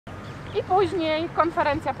I później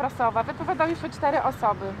konferencja prasowa. Wypowiadały się 4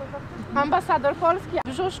 osoby. Ambasador Polski,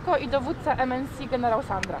 Brzuszko i dowódca MNC generał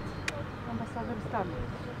Sandrart. Ambasador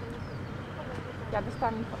Stanów. Ja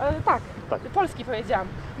dostanę. Tak, Polski powiedziałam.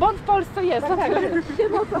 Bo on w Polsce jest.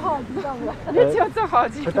 Wiemy o co chodzi. Dobra. Wiecie o co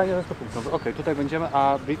chodzi. Pytanie za 100 punktów. Okej, tutaj będziemy,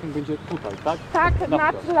 a briefing będzie tutaj, tak? Tak,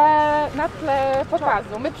 na tle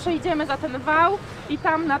pokazu. My przyjdziemy za ten wał i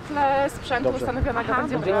tam na tle sprzętu ustanowionego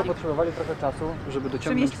będzie Będziemy briefing. potrzebowali trochę czasu, żeby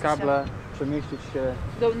dociągnąć kable, przemieścić się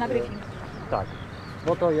na briefing. Tak.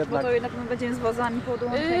 Bo to jednak my będziemy z wozami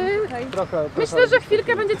podłączeni tutaj. Myślę, że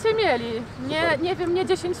chwilkę będziecie mieli. Nie wiem, nie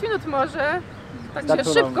 10 minut może. Tak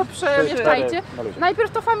się szybko przemieszczajcie.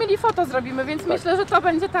 Najpierw to family photo zrobimy, więc myślę, że to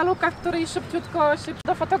będzie ta luka, w której szybciutko się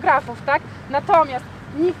do fotografów, tak? Natomiast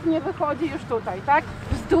nikt nie wychodzi już tutaj, tak?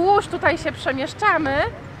 Wzdłuż tutaj się przemieszczamy,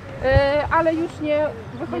 ale już nie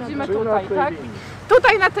wychodzimy tutaj, tak?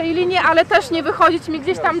 Tutaj na tej linii, ale też nie wychodzić mi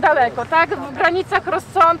gdzieś tam daleko, tak? W granicach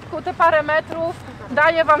rozsądku te parę metrów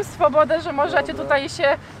daję wam swobodę, że możecie tutaj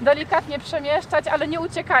się delikatnie przemieszczać, ale nie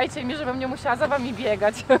uciekajcie mi, żebym nie musiała za wami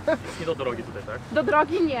biegać. nie do drogi tutaj, tak? Do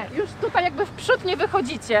drogi nie. Już tutaj jakby w przód nie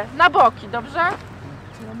wychodzicie. Na boki, dobrze?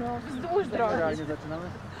 Wzdłuż drogi. Zaczynamy?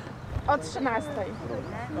 O 13.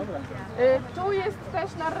 Tu jest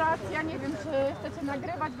też narracja, nie wiem czy chcecie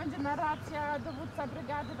nagrywać, będzie narracja, dowódca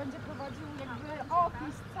brygady będzie prowadził jakby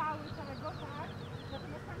opis cały tego, tak?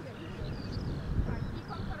 Natomiast tam jest. Tak, i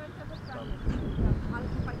konferencja ze strony. Ale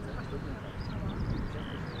tutaj trzeba się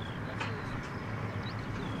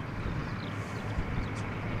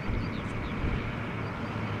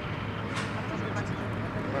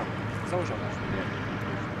Założone.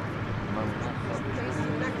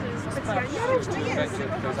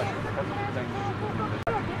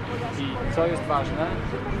 I co jest ważne?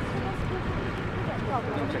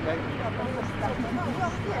 Czekaj.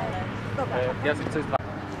 Jacek, co jest ważne?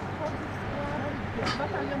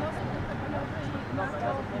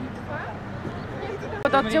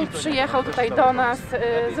 Oddział przyjechał tutaj do nas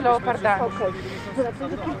z leopardami.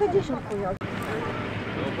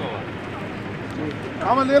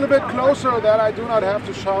 Come a little bit closer that I do not have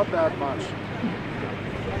to shout that much.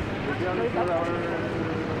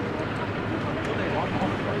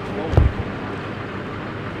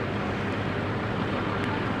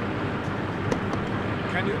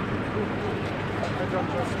 Can you?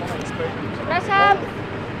 Przepraszam!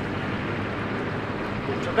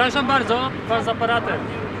 Przepraszam bardzo, pan z aparatem.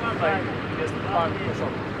 Tutaj jest pan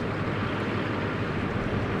proszony.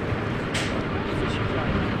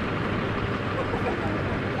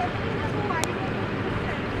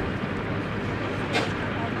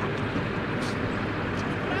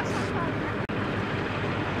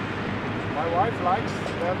 My wife likes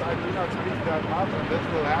that I do not speak that much, and this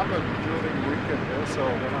will happen during the weekend. So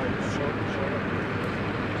when I show it.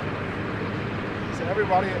 So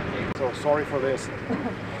everybody, so sorry for this.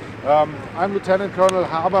 I'm Lieutenant Colonel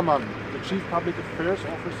Habermann, the Chief Public Affairs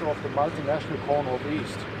Officer of the Multinational Corps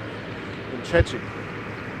Northeast in Czechia.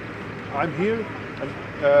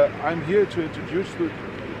 I'm here to introduce the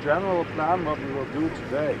general plan what we will do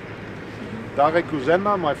today. Darek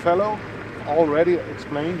Kuzenna, my fellow, already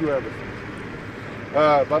explained you everything.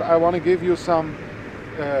 But I want to give you some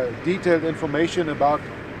detailed information about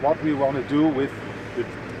what we want to do with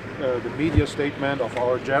the media statement of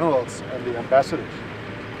our generals and the ambassadors.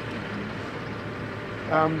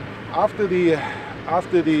 After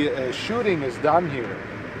the shooting is done here,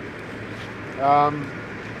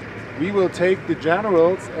 we will take the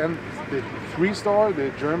generals and the 3-star,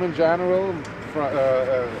 the German general,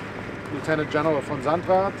 Lieutenant General von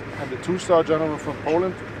Sandrart, and the 2-star general from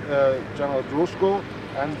Poland, General Brzuszko,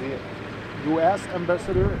 and the US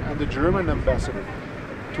ambassador and the German ambassador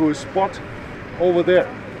to a spot over there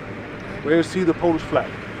where you see the Polish flag,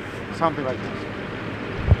 something like this.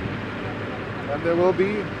 And they will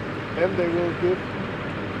give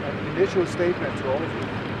an initial statement to all of you.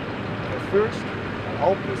 At first, I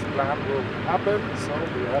hope this plan will happen, so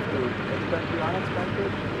we have to expect the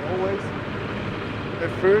unexpected, always.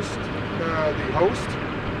 At first, the host,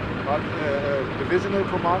 divisional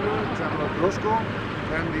commander, General Brzuszko,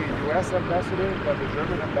 and the US ambassador, but the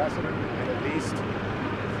German ambassador, and at least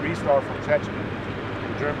 3-star from Czechia,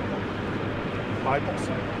 German, my boss.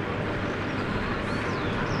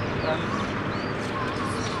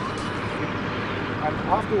 And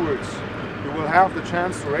afterwards, you will have the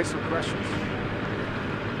chance to raise some questions.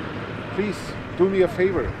 Please do me a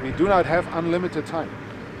favor. We do not have unlimited time.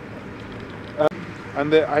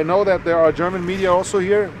 And I know that there are German media also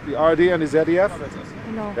here, the ARD and the ZDF.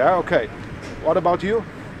 No. Yeah, okay. What about you?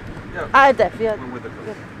 ARD,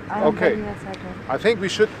 Okay. I think we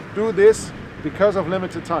should do this because of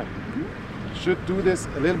limited time, should do this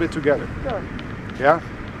a little bit together. Sure. Yeah?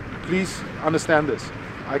 Please understand this.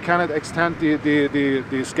 I cannot extend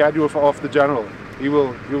the schedule of the general. He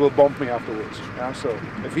will bump me afterwards. Yeah? So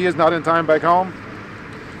if he is not in time back home,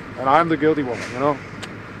 and I'm the guilty one, you know.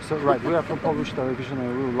 So right, we are from Polish television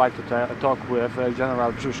and we would like to talk with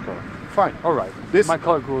General Brzuszko. Fine. All right. My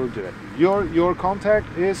colleague will do it. Your contact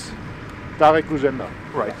is Darek Ruzenda.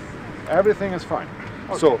 Right. Everything is fine.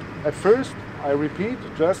 Okay. So at first, I repeat,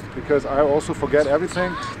 just because I also forget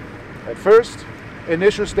everything. At first,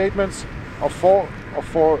 initial statements of four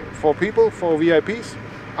people, 4 VIPs.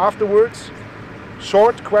 Afterwards,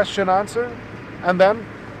 short question answer, and then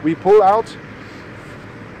we pull out.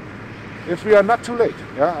 If we are not too late,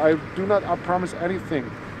 yeah, I do not promise anything.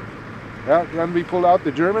 Yeah, then we pull out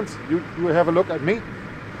the Germans. You have a look at me,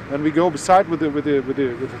 and we go beside with the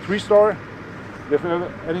 3-star. If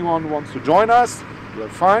anyone wants to join us, we're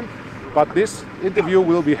fine. But this interview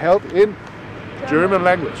will be held in German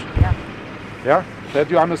language. Yeah. Yeah, that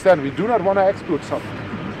you understand. We do not want to exclude something.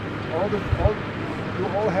 You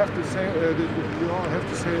all have to say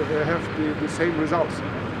have the same results.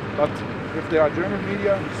 But if there are German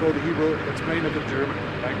media, so he will explain it in German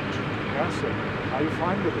language. Yeah, so are you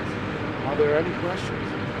fine with this? Are there any questions?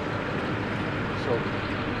 So,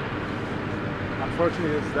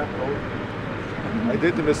 unfortunately, it's that cold. I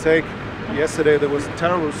did the mistake yesterday. There was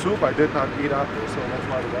terrible soup. I did not eat up, so that's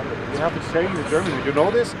why the weather. You have to say in Germany. You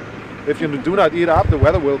know this. If you do not eat up, the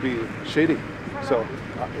weather will be shitty. So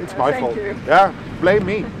it's my fault. You. Yeah, blame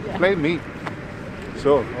me. Blame me.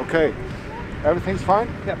 So okay, everything's fine.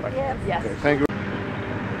 Yes. Yes. Okay, thank you.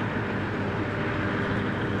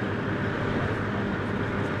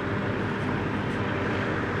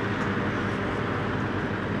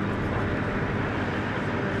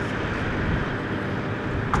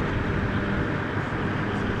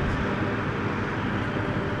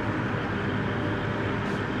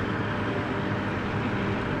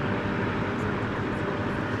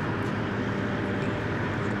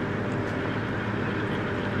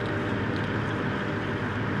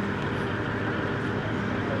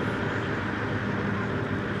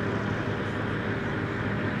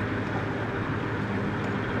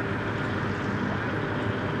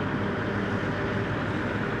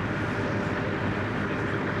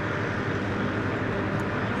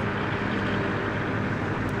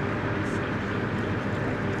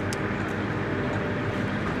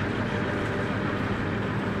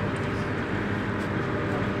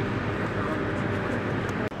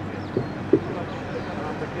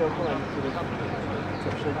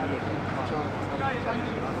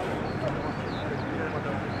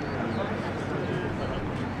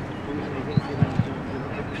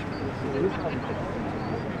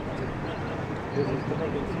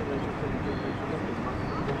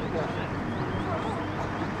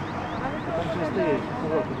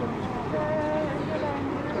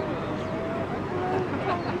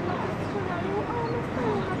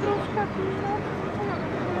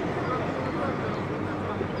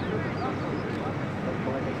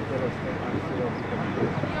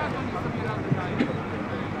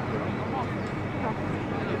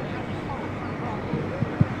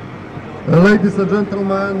 Ladies and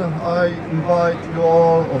gentlemen, I invite you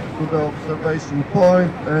all to the observation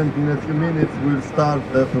point, and in a few minutes we'll start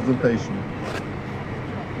the presentation.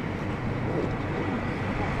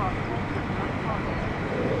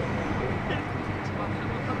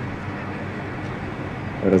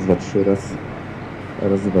 Raz, dwa, trzy, raz.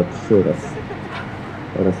 Raz, dwa, trzy, raz.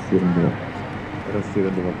 Raz, jeden, dwa. Raz,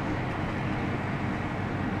 jeden, dwa.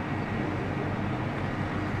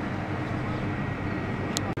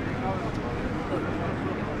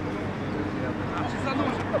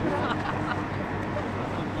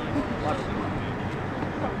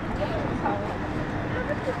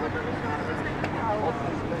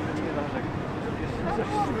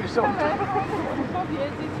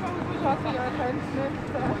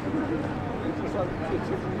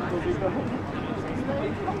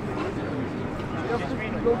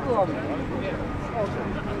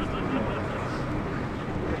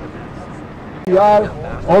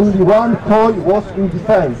 Only one koi was in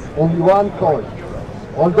defense, only one koi.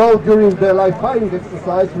 Although during the live firing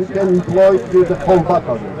exercise we can employ the whole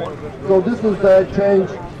battalion. So this is the change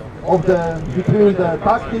of between the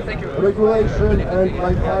tactic regulation and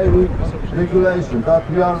live firing regulation, that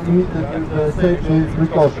we are limited with the safety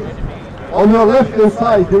precautions. On your left hand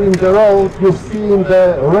side during the road you've seen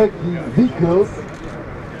the recce vehicles.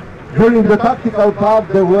 During the tactical part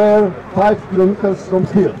they were 5 kilometers from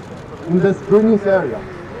here, in the screening area.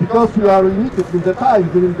 Because we are limited in the time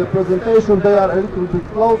during the presentation, they are a little bit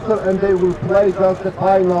closer and they will play just the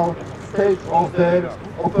final stage of their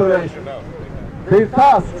operation. Their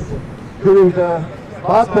tasks during the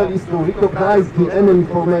battle is to recognize the enemy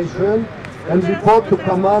formation and report to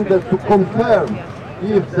commander to confirm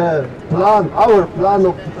if the plan, our plan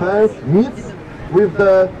of defense, meets with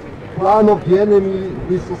the plan of the enemy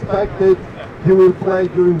we suspected he will play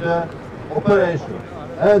during the operation.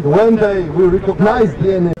 And when they will recognize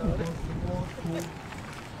the enemy,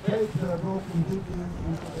 take the broken duties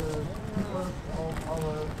into the keepers of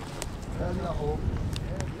our area of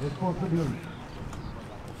responsibility.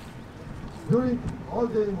 During all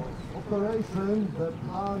the operation, the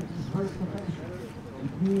plan is verification.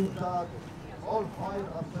 It means that all fire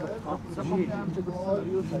assets will be deployed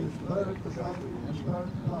in very precise and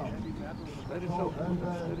very cloud. And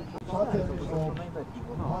the batteries of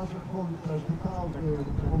 140,000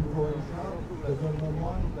 from Croatia, the German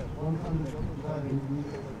one, 155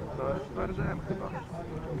 millimeters.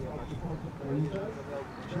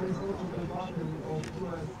 There is also the battery of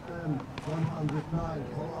USM 109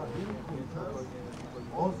 millimeters,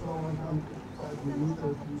 also 155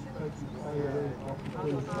 millimeters with effective fire rate of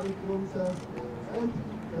 27 kilometers, and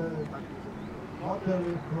the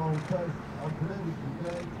battery from 1st Artillery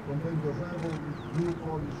Brigade from Węgorzewo with new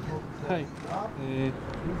Polish shot. Hey,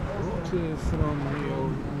 what from your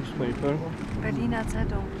newspaper? Berliner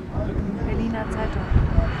Zeitung. Berliner Zeitung.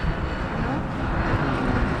 No?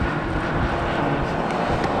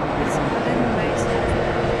 It's Berlin-based.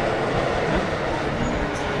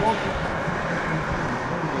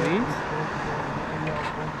 Lynx?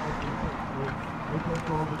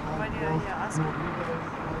 Why did I hear ask?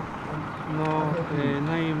 No,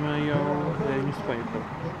 name your newspaper.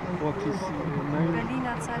 What is name?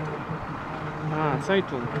 Berliner Zeitung. Ah,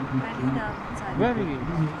 Zeitung. Berliner Zeitung. Berlin.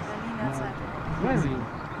 Berliner Zeitung. Berlin.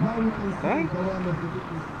 Tak?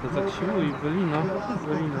 To tak się mówi, Berlina.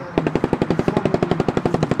 Berlina.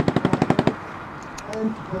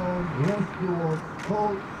 And the rescue was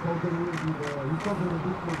called, so there will be the recovery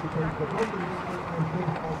vehicle to take the broken vehicle and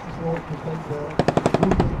medical support to take the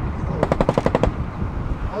wounded soldiers.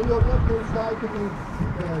 On your left-hand side you can see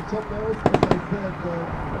the choppers, as I said,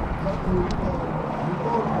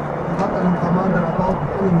 report the battalion commander about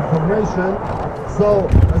the information. So,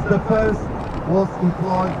 as the first was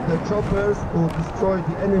employed the choppers to destroy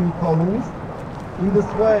the enemy columns. In this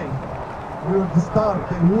way, we will start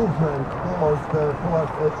the movement towards the forward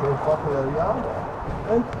edge of battle area,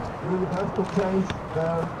 and we will have to change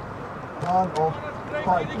their plan of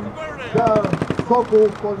fighting. There are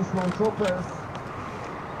czołgów, Polish choppers.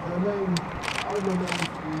 The main armament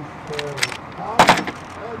is tank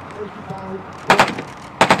and anti-tank.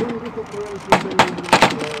 During this operation, they will use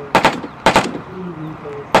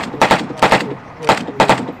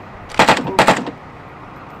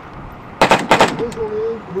usually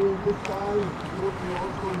during this time, we will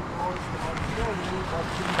also employ artillery, but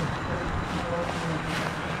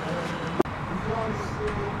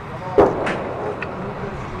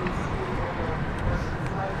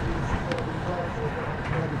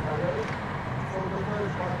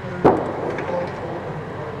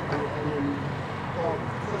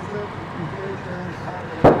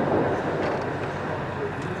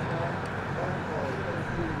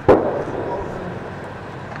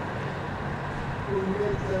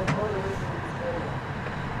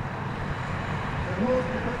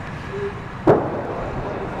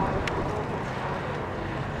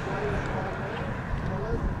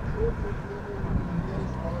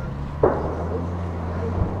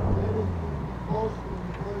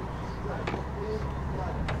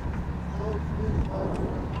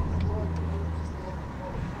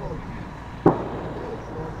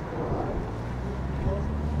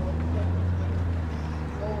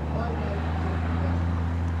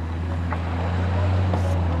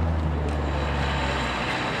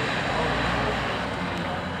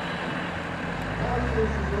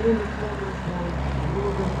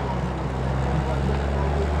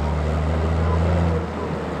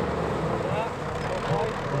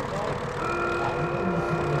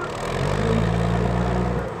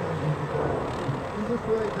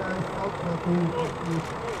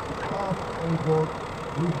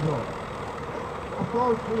of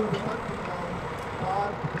course, during the tactical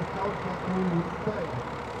part, the scout platoon would stay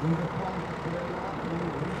in the front area to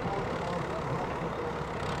report about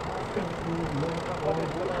after to make all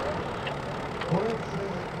correction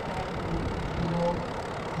to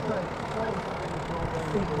check some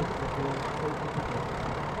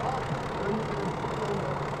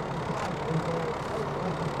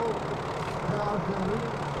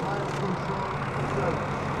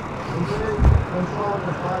control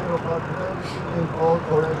the fire of artillery and all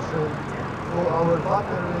correction to our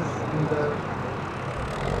batteries in the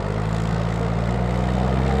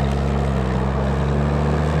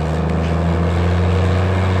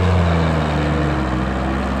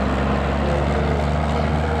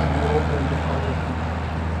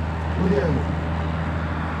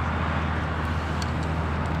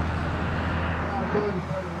From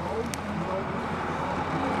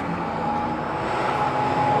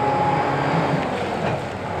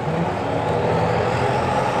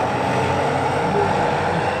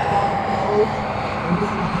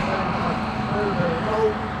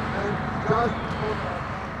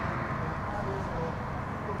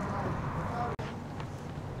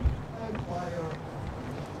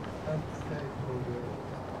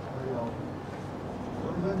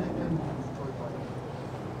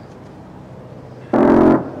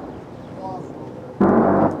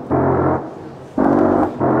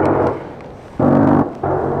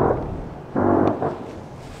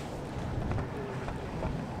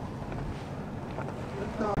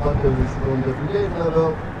the brigade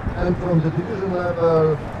level and from the division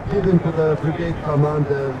level given to the brigade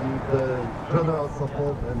commander with the general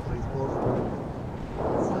support and reinforcement.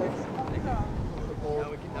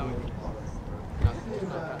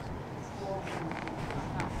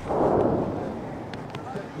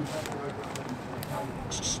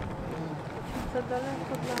 Za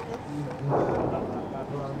daleko dla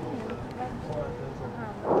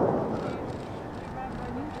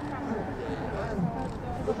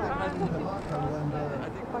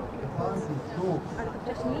Ale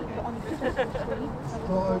wcześniej, bo oni wszyscy szli,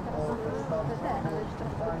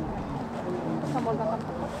 to można tam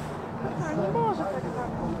nie może tak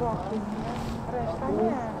samo bokiem, reszta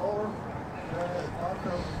nie.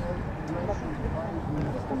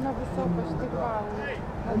 Jestem na wysokość tych wałów,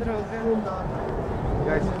 na drogę.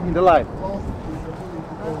 Guys, in the line.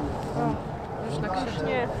 Już na krzyż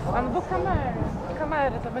nie. Albo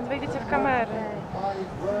kamery, to wejdziecie w kamery.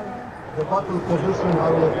 The battle position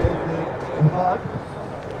are located in back,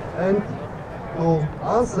 and to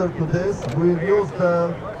answer to this we'll use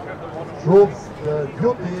the troops the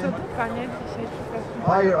duty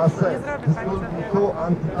fire assets. This will be two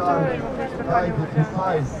anti-tank guided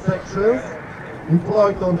missile sections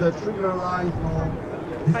employed on the trigger line to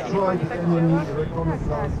destroy the enemy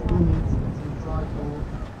reconnaissance units which will try to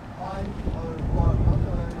find or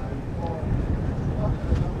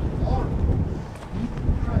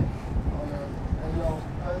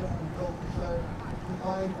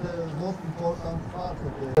the most important part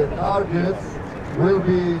of the targets will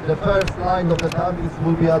be the first line of the targets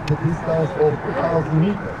will be at the distance of 2,000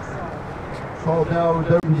 meters. So there will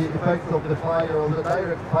be the effects of the fire on the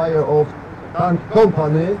direct fire of tank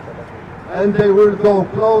company, and they will go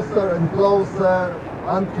closer and closer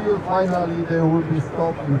until finally they will be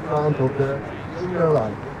stopped in front of the trigger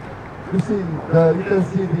line. You can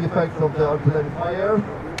see the effects of the artillery fire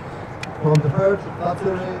from the first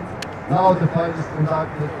battery. Now the fire is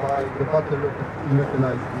conducted by the battery of the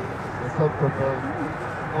mechanized, the self-propelled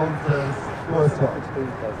Polsce US-1.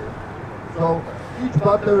 So each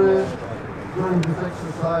battery during this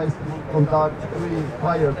exercise will conduct 3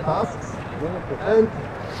 fire tasks, and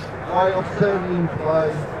by observing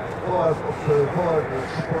by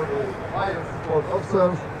fire support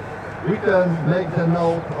officers, we can make the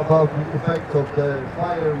note about the effect of the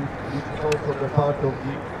fire, which is also the part of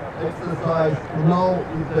the exercise, to know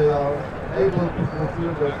if they are able to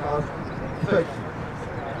fulfill their task effectively.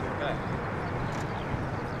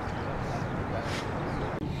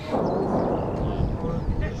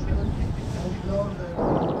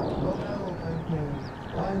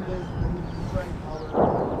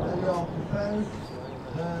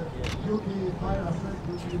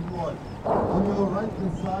 On your right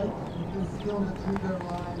hand side, you can see on the trigger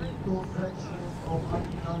line 2 sections of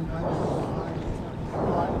anti-tank guided missiles.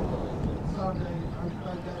 These are the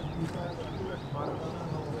anti-tank guided missiles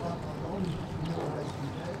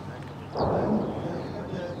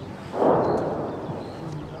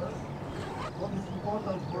what is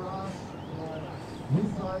important for us,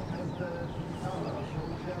 missile has the camera, so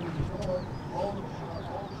we can record all shots.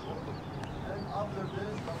 And after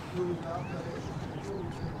this, during the operation, we can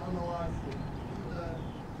analyze the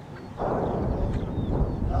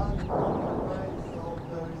done right, so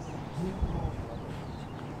there is need to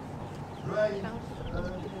drain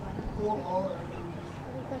full or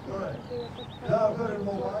correct. They are very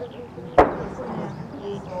mobile, so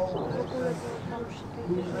they can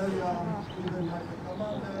use area given by the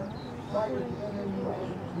commander, fire the enemy,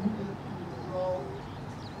 immediately withdraw,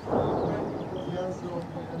 the answer of the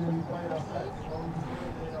enemy fire assets.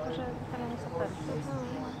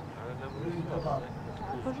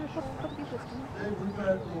 So they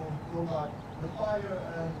prepare to combat the fire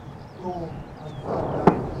and to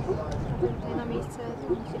na miejsce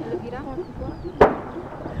Elwira.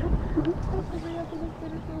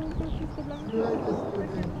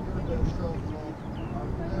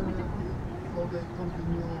 So they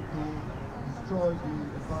continue to destroy the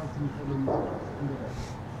advancing enemy in the west.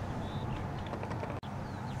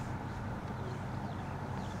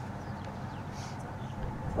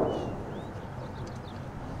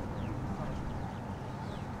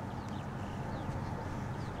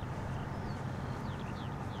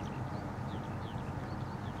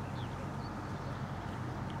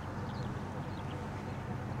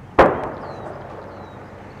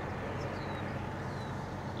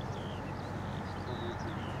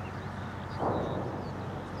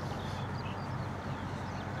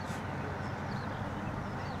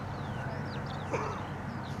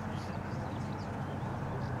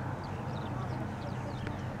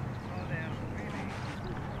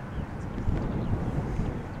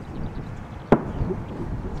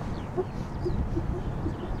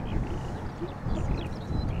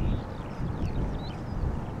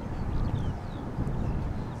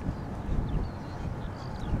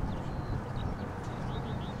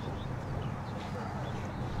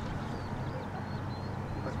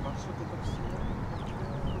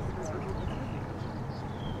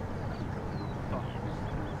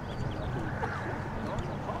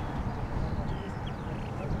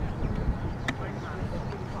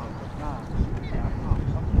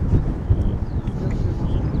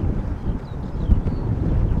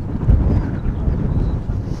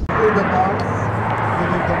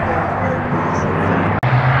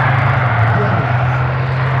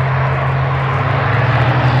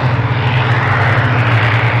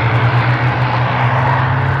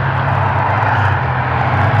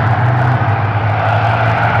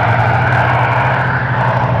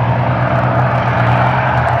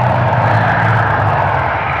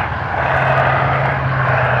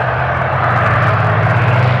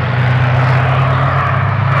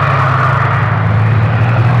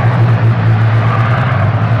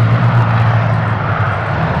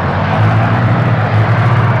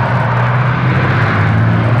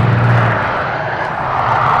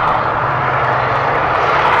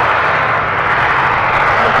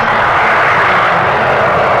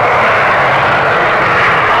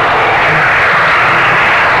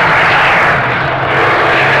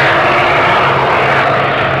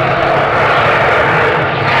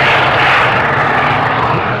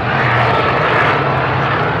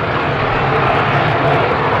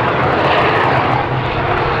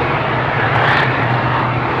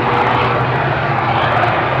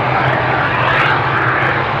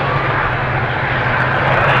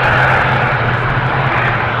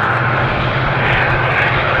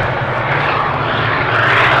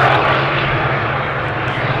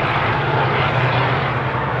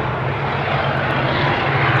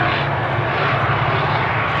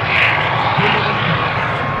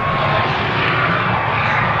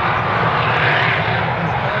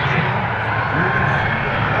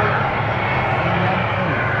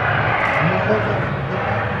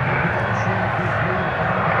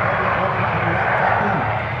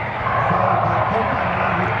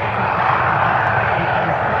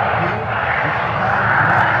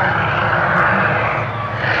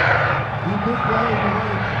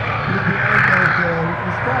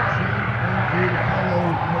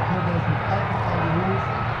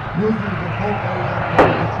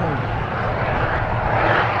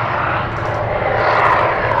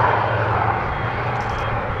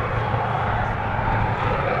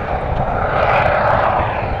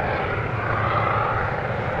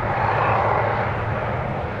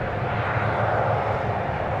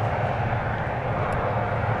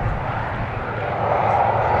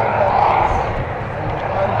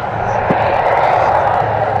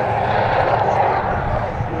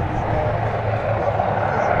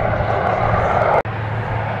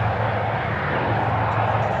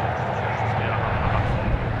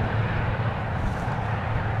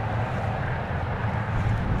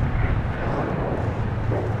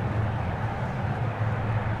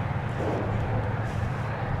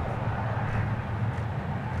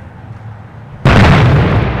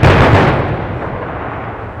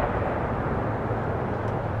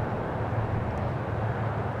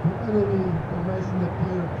 enemy formation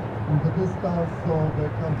appeared in the distance, so the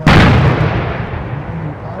campaign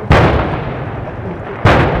is out.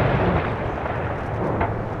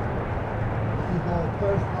 This is the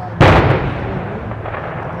first line of the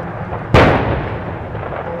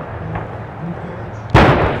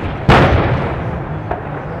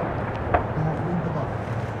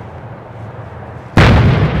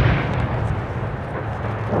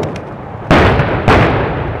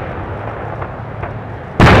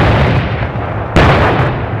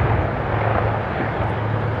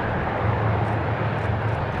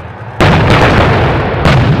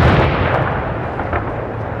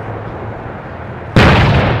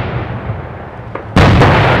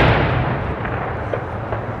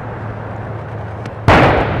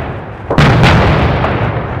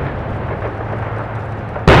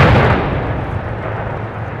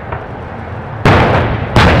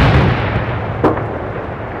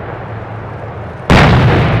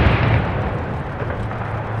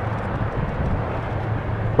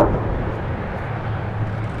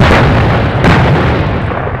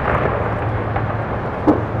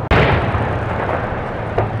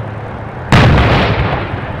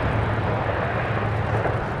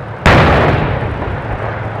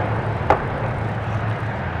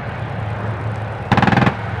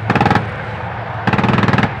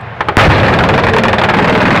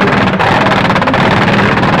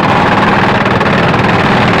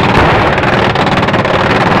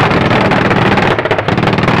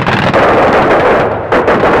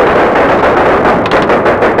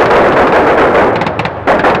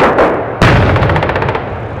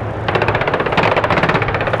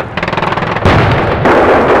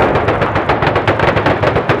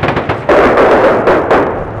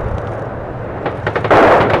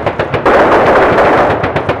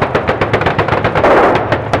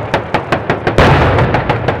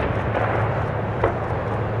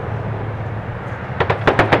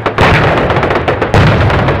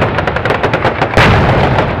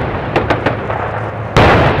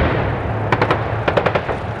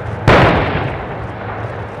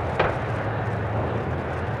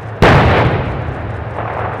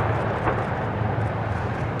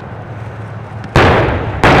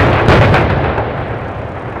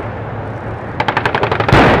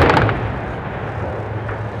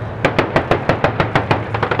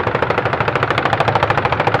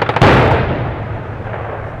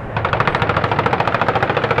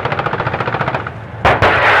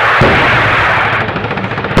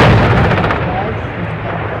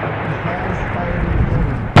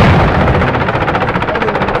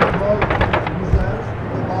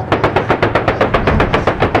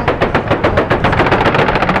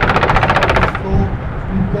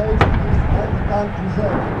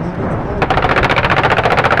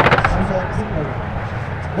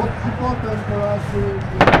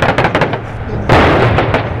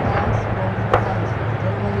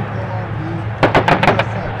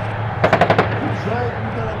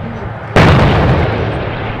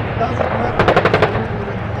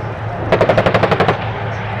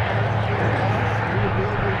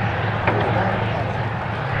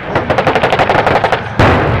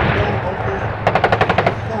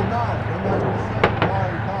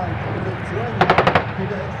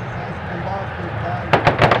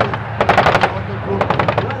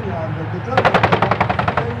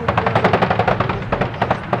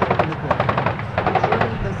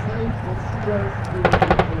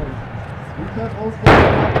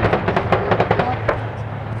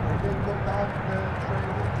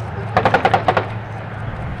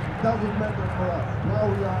doesn't matter for us. Now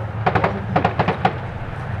we are one team.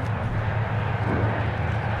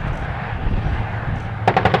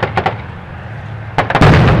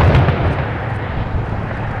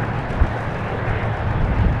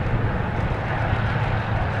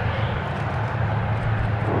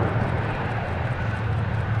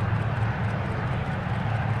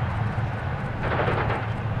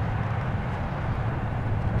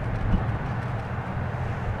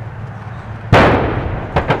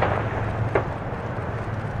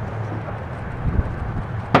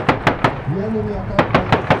 The enemy attack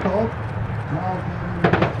has stopped. Now the enemy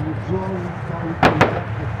is withdrawing, so we can get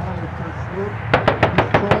the fire first group,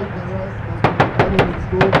 destroy the rest of the enemy's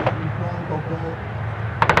troops in front of the ship.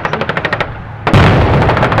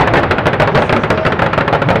 This is the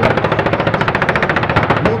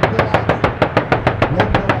not the last. Not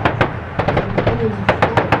the last. When the enemy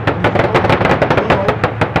stops and withdraw,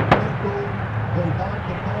 just to conduct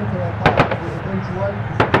the counter-attack to eventually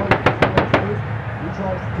destroy the forces which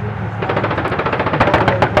are still in front.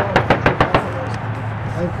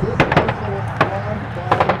 And this also was planned by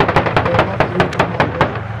the battalion commander.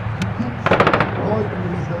 He keeps going in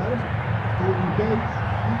reserve to engage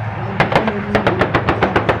when the enemy will be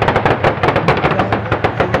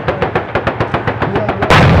We are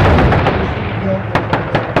ready to the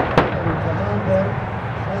battalion commander,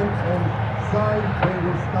 and on side they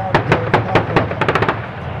will start the counter-attack.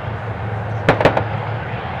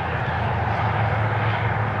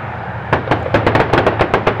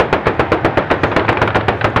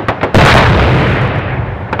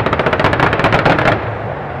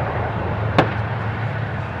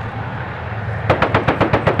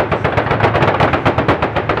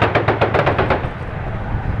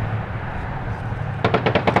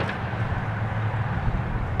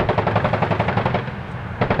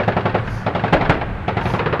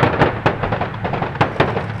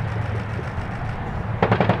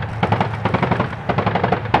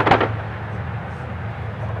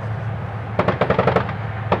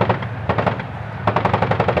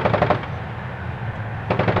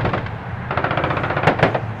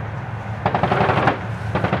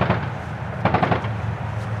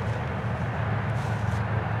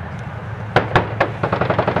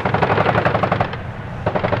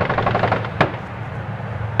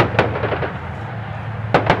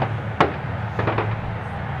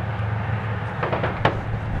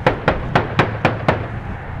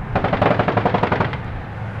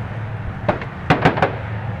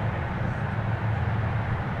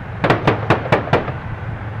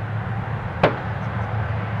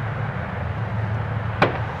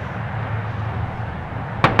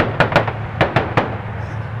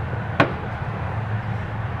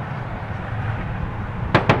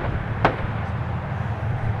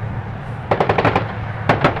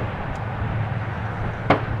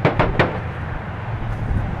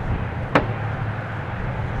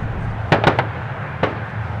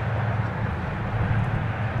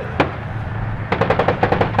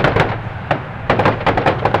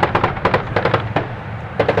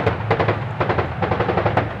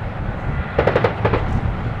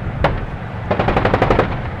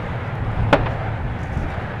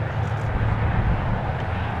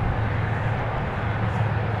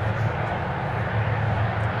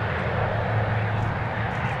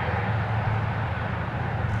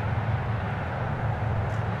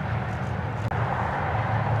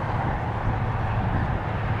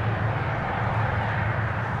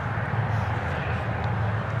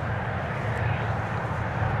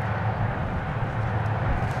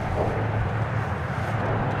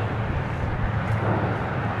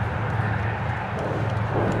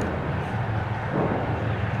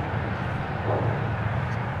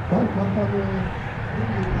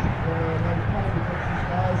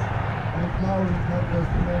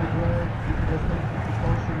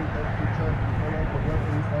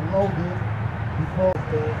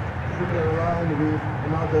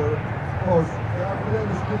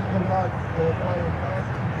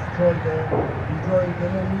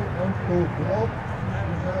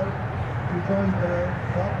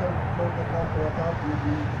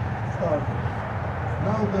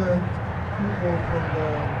 Now the people from the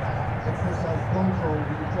exercise control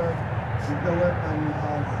will check if the weapon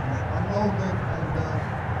has unloaded, and the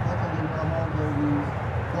battalion commander will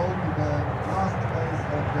go to the last phase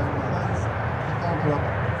of the defense, the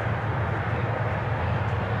counter-attack.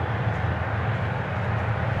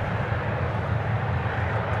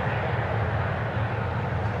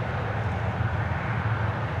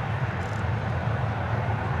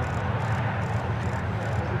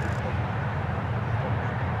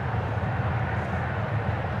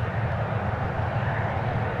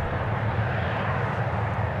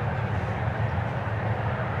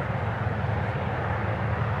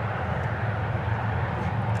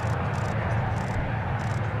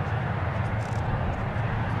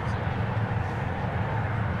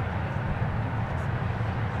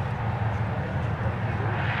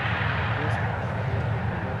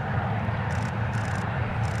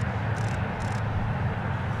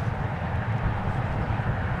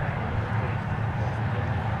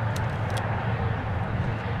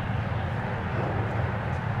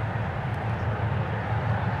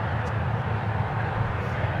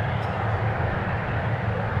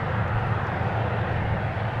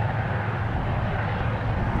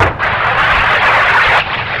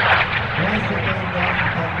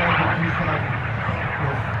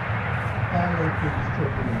 to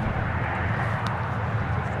Szczecin.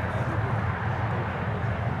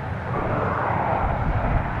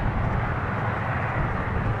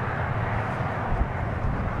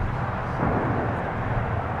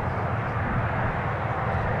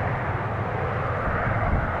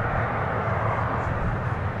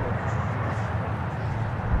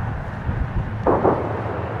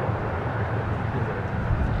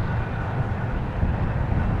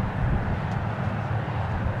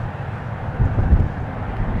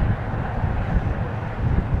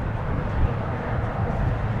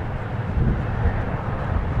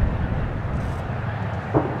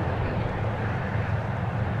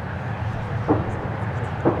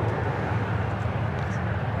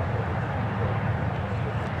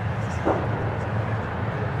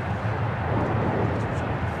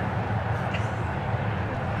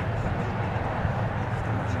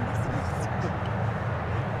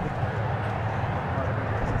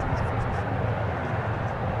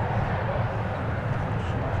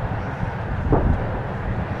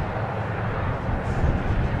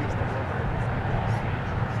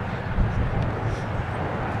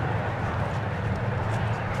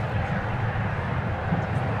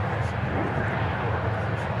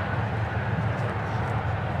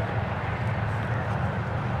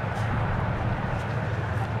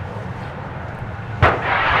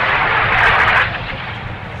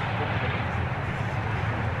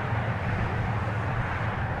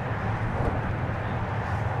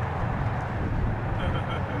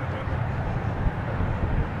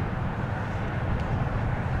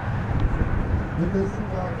 It is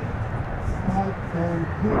start and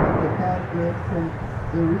hit the target from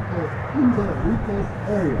the weakest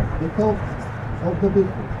area, the top of the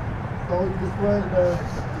building. So in this way the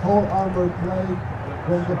whole armor plate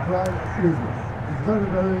from the front seizes. It's very,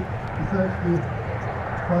 very effective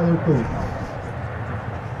fire tool.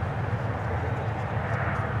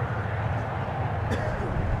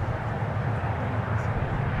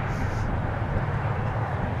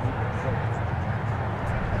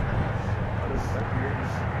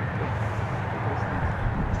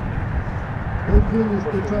 Finish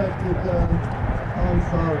the check with the arms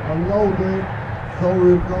are unloaded, so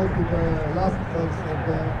we'll go to the last phase of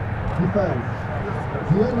the defense.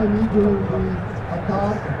 The enemy during the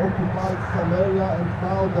attack occupied some area and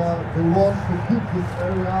now they want to keep this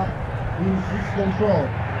area in its control.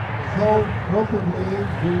 So probably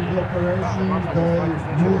during the operation they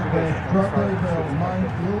use the strategic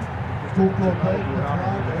minefield to protect the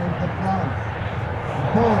front and the flanks.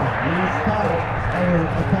 Before we start our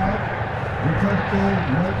attack, we have to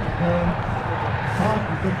make the part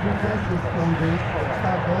of the defenses from this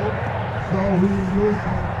obstacle, so we use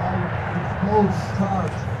an explosive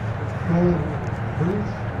charge to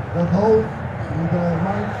reach the hole in the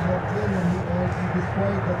minds of the enemy, and in this way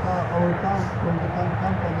that our tanks from the tank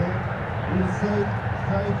company will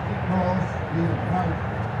safely cross the mine.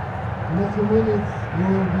 In a few minutes you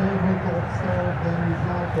will be able to observe the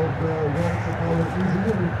result of the work of our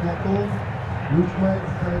engineering platoon, which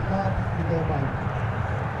makes the cut to the mine.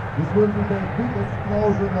 This will be the big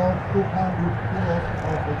explosion of 200 kilos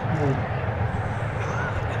of explosion.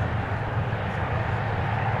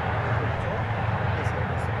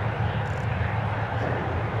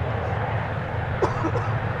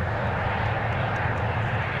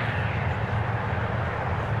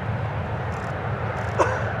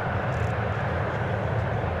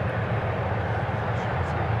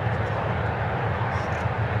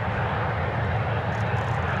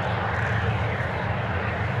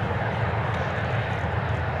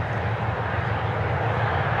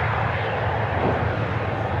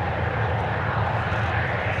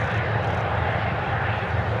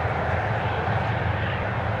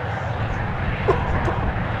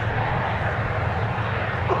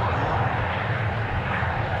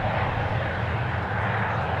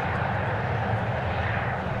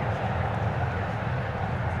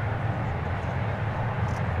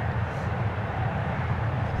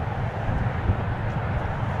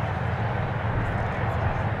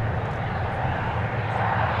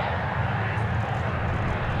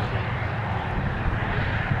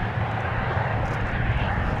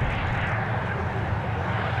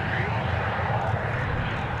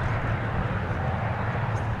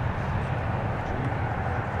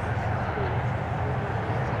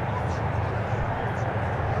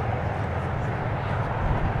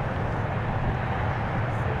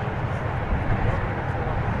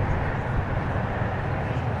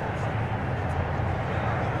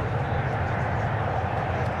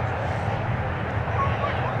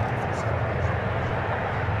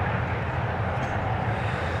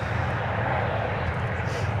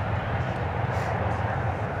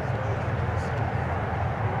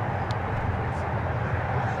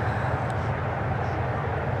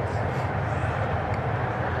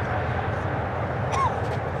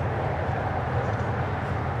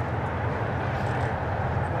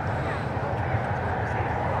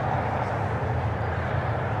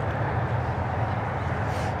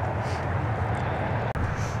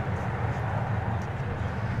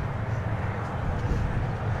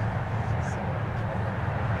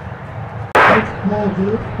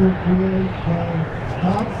 explosives to create the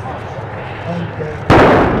dust and the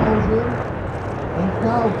explosion. And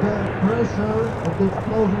now the pressure of the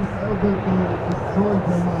explosion is able to destroy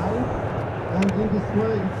the mine. And in this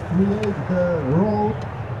way it creates the road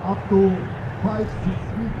up to 5-6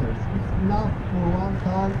 meters. It's enough for one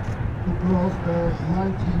tank to cross the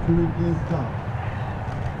 90 during this jump.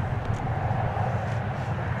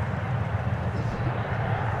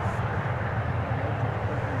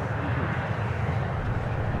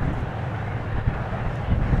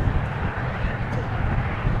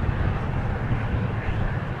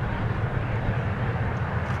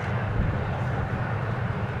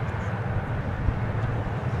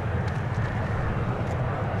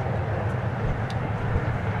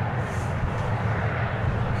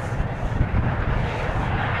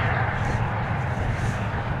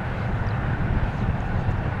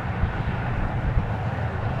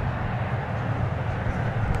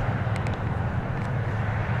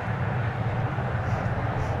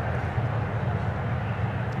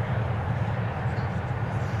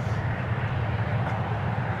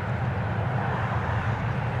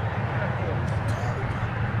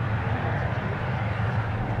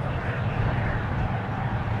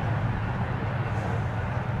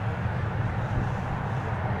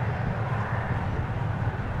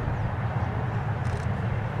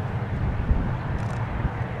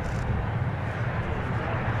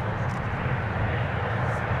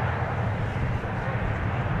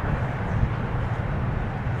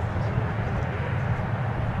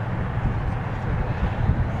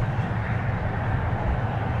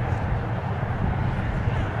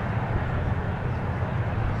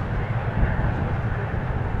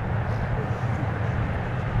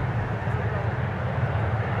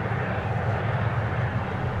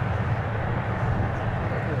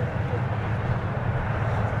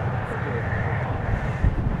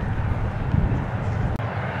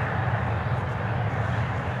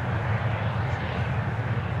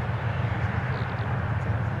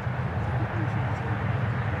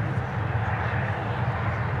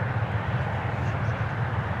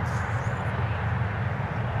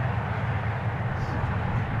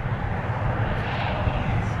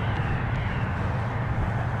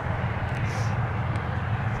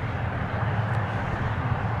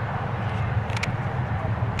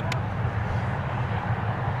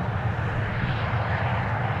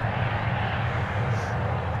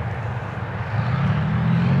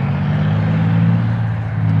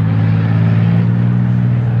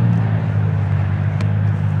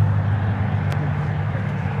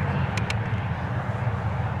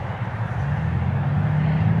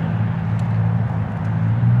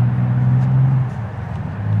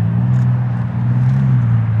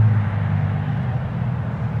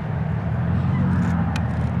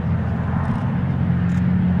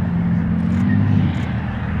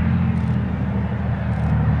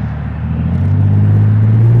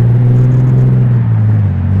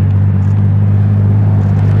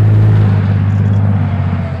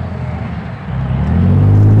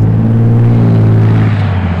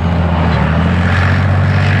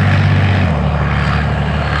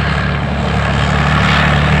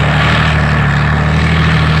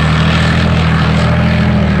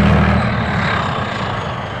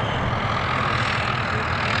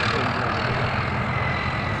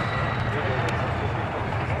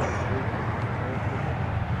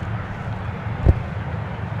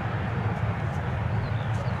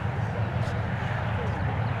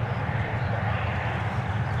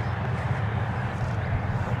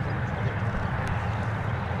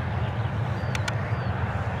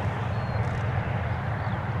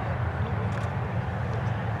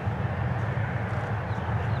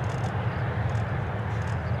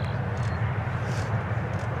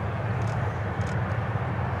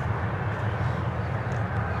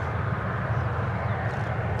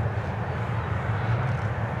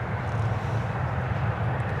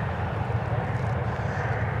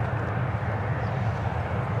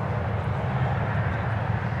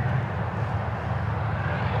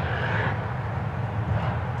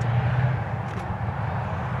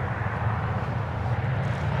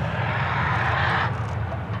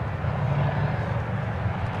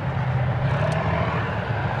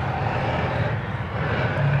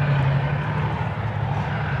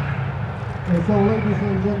 So ladies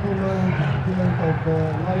and gentlemen, this is the end of the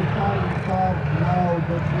live start. Now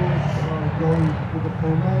the troops are going to the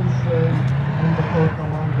formation and the corps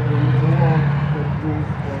commander will reward the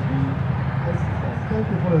troops for the exercise. Thank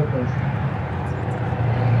you for your attention.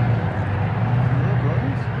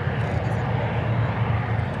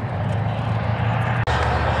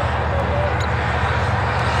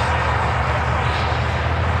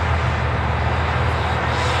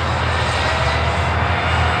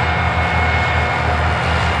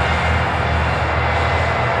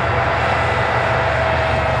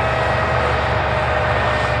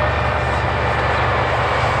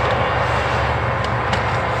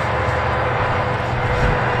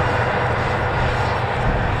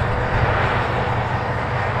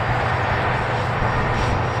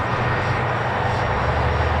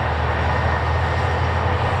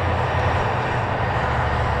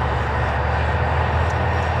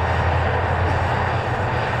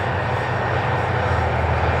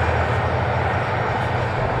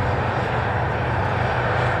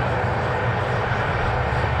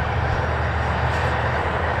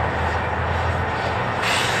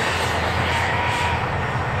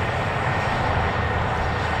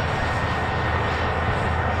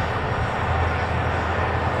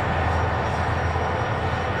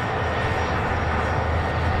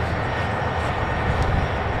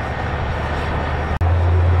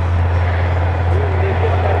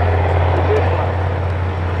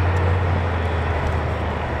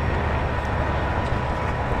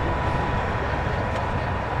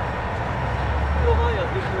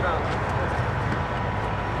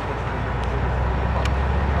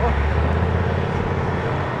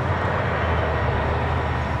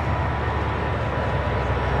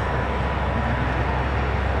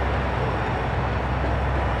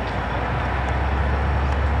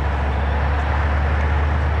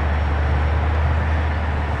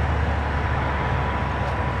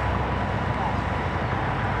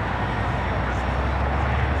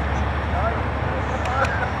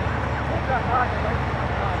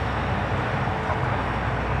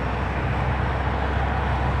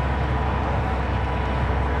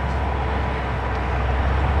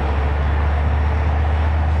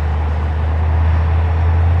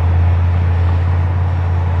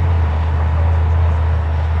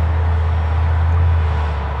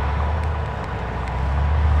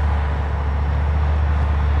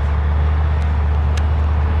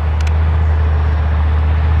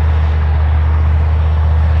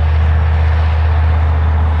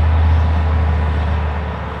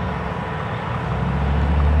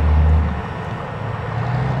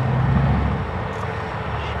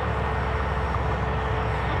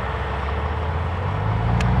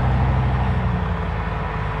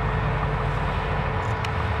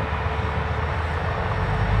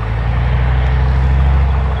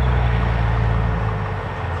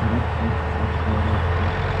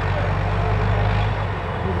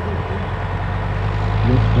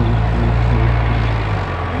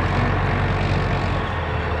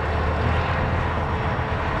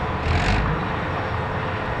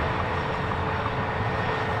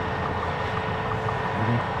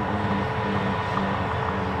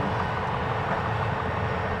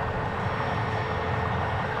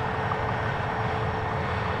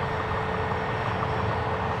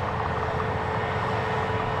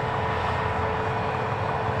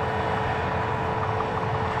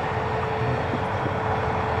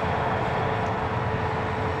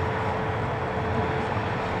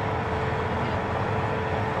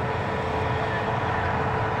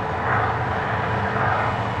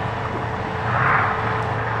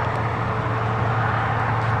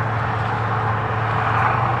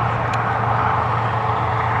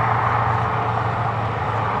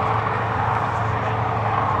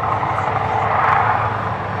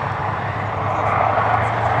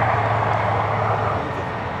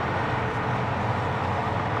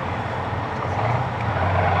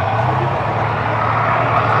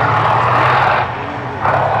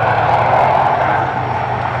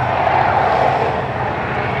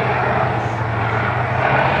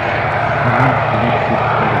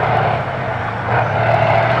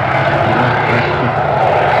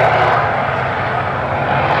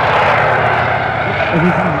 She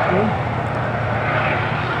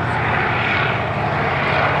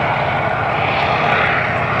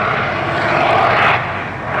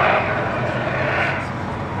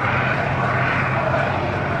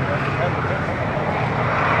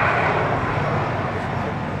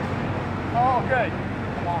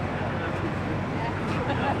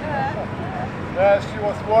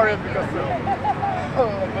was worried because the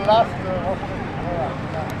last.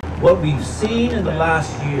 What we've seen in the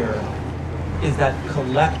last year is that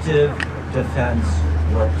collective defense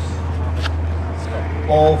works.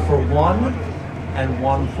 All for one and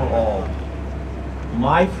one for all.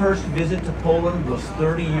 My first visit to Poland was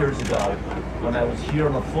 30 years ago when I was here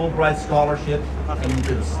on a Fulbright scholarship, and you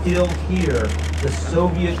could still hear the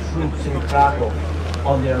Soviet troops in Krakow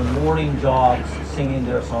on their morning jogs singing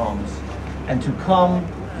their songs. And to come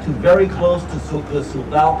to very close to the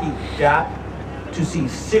Suwałki Gap, to see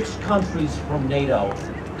 6 countries from NATO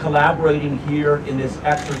collaborating here in this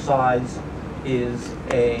exercise is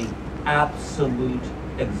an absolute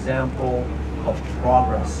example of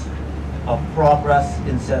progress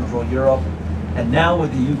in Central Europe, and now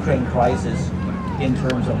with the Ukraine crisis, in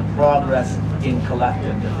terms of progress in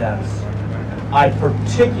collective defense. I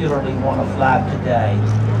particularly want to flag today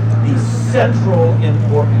the central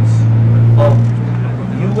importance of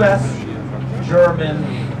US, German,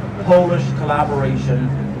 Polish collaboration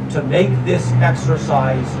to make this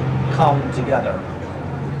exercise come together.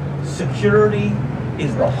 Security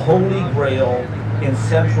is the holy grail in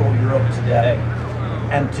Central Europe today,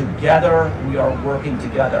 and together we are working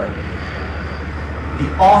together. The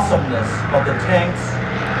awesomeness of the tanks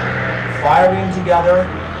firing together,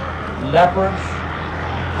 Leopards,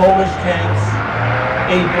 Polish tanks,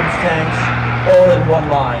 Abrams tanks, all in one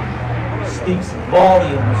line, speaks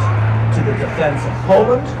volumes to the defense of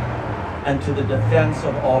Poland and to the defense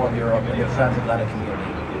of all of Europe and the transatlantic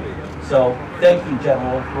community. So thank you,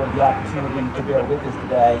 General, for the opportunity to bear witness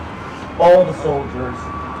today. All the soldiers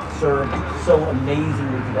served so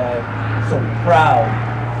amazingly today, so proud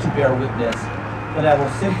to bear witness. And I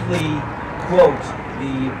will simply quote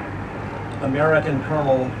the American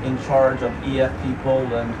colonel in charge of EFP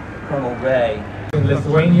Poland, Colonel Ray. In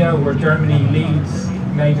Lithuania, where Germany leads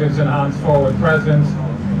NATO's enhanced forward presence,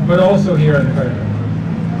 but also here in Poland.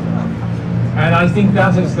 And I think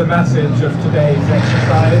that is the message of today's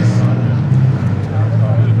exercise.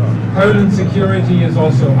 Poland's security is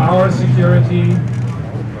also our security,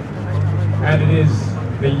 and it is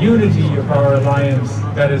the unity of our alliance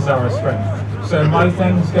that is our strength. So my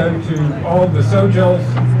thanks go to all the soldiers,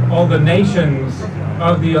 all the nations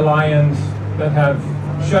of the alliance that have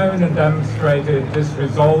shown and demonstrated this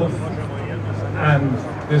resolve and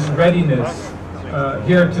this readiness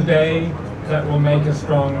here today that will make us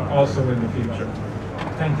strong also in the future.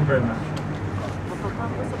 Thank you very much.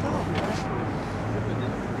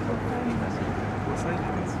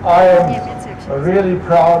 I am really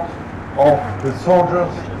proud of the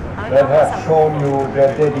soldiers that have shown you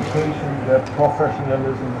their dedication, their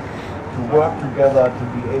professionalism to work together, to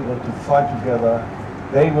be able to fight together.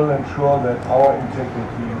 They will ensure that our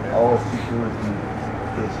integrity, our security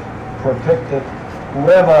is protected.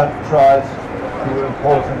 Whoever tries to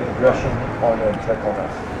impose an aggression or an attack on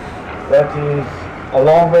us. That is a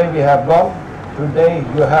long way we have gone. Today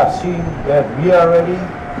you have seen that we are ready,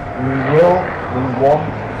 we will, we want,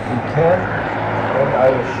 we can, and I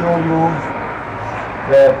assure you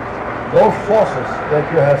that those forces that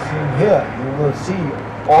you have seen here, you will see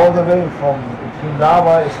all the way from between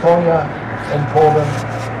Narva, Estonia, and Poland,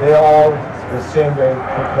 they are all the same way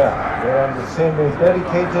prepared. They are the same way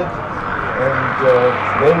dedicated, and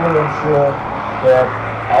they will ensure that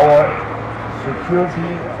our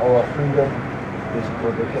security, our freedom is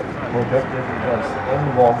protected against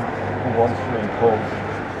anyone who wants to impose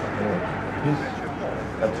his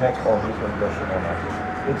attack or his aggression on us.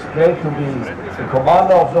 It's great to be the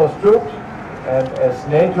commander of those troops, and as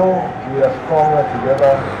NATO, we are stronger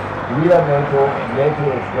together. We are NATO, and NATO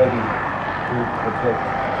is ready to protect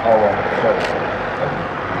our territory.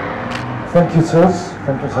 Thank you, sirs.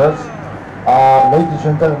 Thank you, sirs. Ladies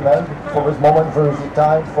and gentlemen, for this moment there is a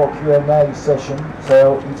time for Q&A session.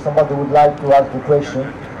 So if somebody would like to ask a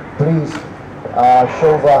question, please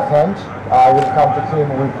show their hand. I will come to him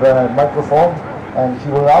with the microphone and he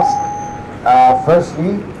will ask.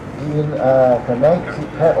 Firstly, in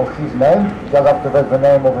her or his name, just after that the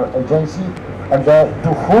name of the agency, and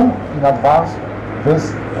to whom in advance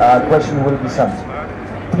this question will be sent.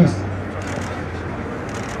 Please.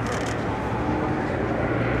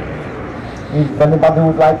 If anybody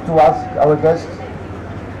would like to ask our guest.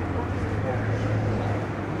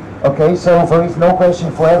 Okay, so there is no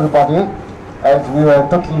question for everybody. as we were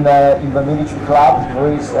talking in the military club,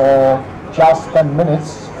 there is just 10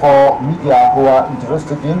 minutes for media who are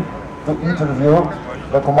interested in to interview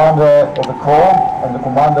the commander of the corps and the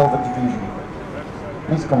commander of the division.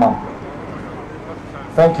 Please come on.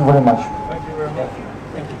 Thank you very much. Thank you very much.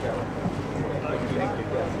 Thank you, Joe.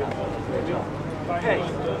 Hey,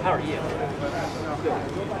 how are you?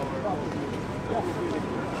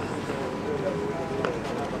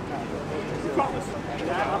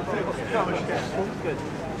 Good.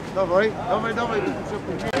 Tell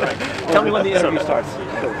me when the interview starts.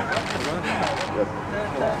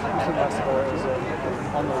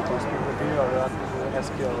 Honored to speak with you. I would like to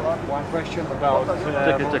ask you one question about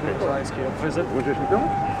Brzeziński's visit.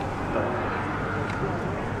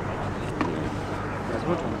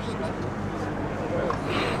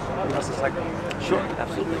 Just a second. Sure,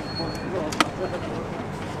 absolutely.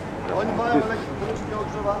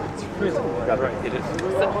 It is.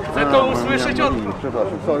 Chcę to usłyszeć od...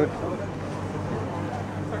 Przepraszam, sorry.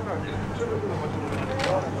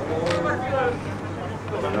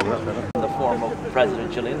 In the form of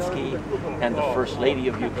President Zelensky and the First Lady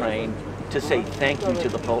of Ukraine to say thank you to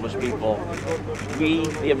the Polish people. We,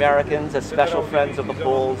 the Americans, as special friends of the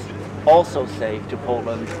Poles, also say to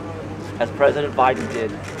Poland, as President Biden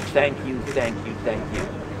did, thank you, thank you, thank you.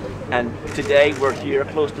 And today we're here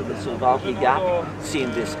close to the Suwałki Gap,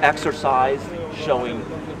 seeing this exercise showing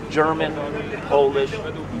German, Polish,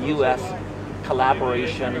 US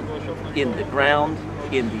collaboration in the ground,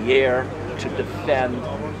 in the air, to defend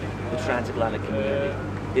the transatlantic community.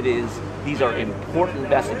 These are important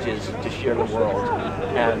messages to share the world,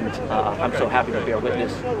 and I'm so happy to bear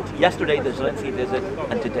witness to yesterday, the Zelensky visit,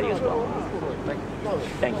 and today as well.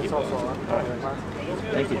 Thank you.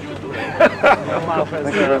 Thank you.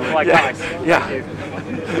 Likewise. Yeah.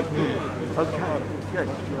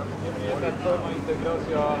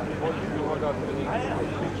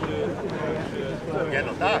 Nie,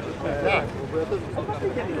 no tak, tak.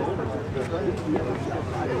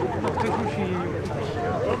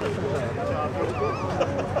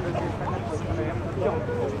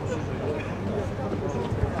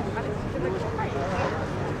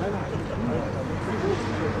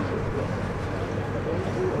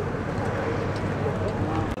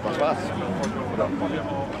 Was?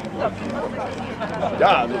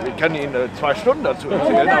 Ja, also ich kann Ihnen 2 Stunden dazu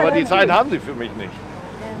erzählen, aber die Zeit haben Sie für mich nicht.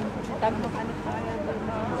 Dann noch eine Frage,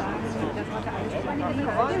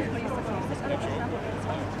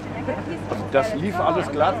 Das lief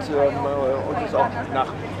alles glatt und ist auch nach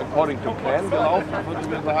according to plan gelaufen, würde ich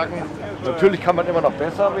sagen. Natürlich kann man immer noch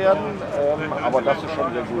besser werden, aber das ist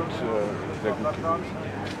schon sehr gut gewesen.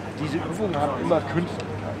 Diese Übungen haben immer Künstlichkeit.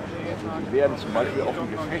 Die werden zum Beispiel auf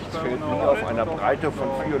dem Gefechtsfeld nie auf einer Breite von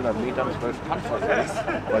 400 Metern 12 Panzer setzen,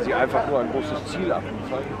 weil sie einfach nur ein großes Ziel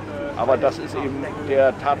abliefern. Aber das ist eben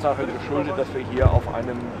der Tatsache geschuldet, dass wir hier auf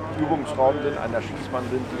einem Übungsraum sind, einer Schießbahn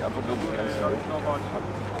sind, die einfach nur begrenzte Möglichkeiten hat.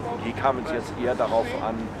 Hier kam es jetzt eher darauf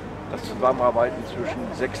an, das Zusammenarbeiten zwischen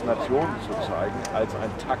 6 Nationen zu zeigen, als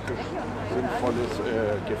ein taktisch sinnvolles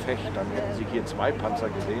Gefecht. Dann hätten Sie hier 2 Panzer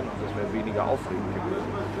gesehen und das wäre weniger aufregend gewesen.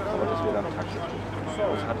 Aber das wäre dann taktisch.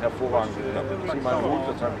 Das hat hervorragend geklappt. Ich ziehe meinen Hut,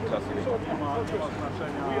 das hat klasse gemacht.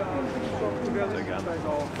 Sehr gerne.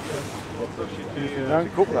 Sie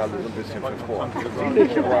gucken alle so ein bisschen verfroren. Sie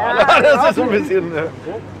nicht, aber das ist so ein bisschen...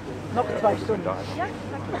 noch 2 Stunden.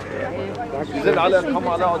 Sie sind alle, kommen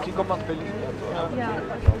alle aus, Sie kommen aus Berlin? Ja.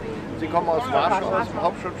 Sie kommen aus Warschau, aus dem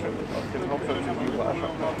Hauptstadtschiff, Warschau.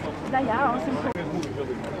 Naja, aus dem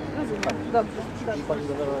Dobrze.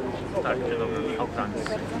 Tak, how thanks.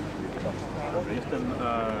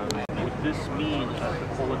 Would this mean that the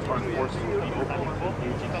Polish armed forces will be open for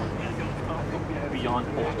engaging beyond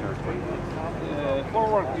Polish territory?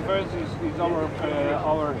 Forward defense is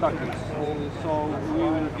our tactics. So we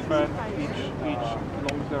will defend each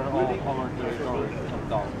kilometer of our territory, no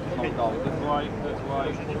doubt. That's why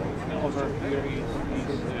over here is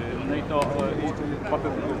NATO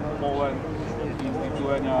battle group Poland in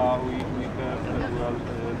Lithuania. We have as well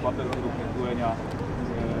battle group Lithuania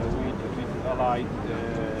with allied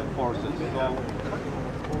forces. So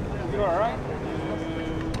you are right.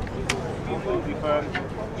 We will defend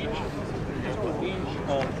each inch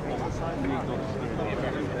of NATO's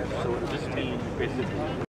territory. So this means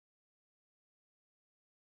basically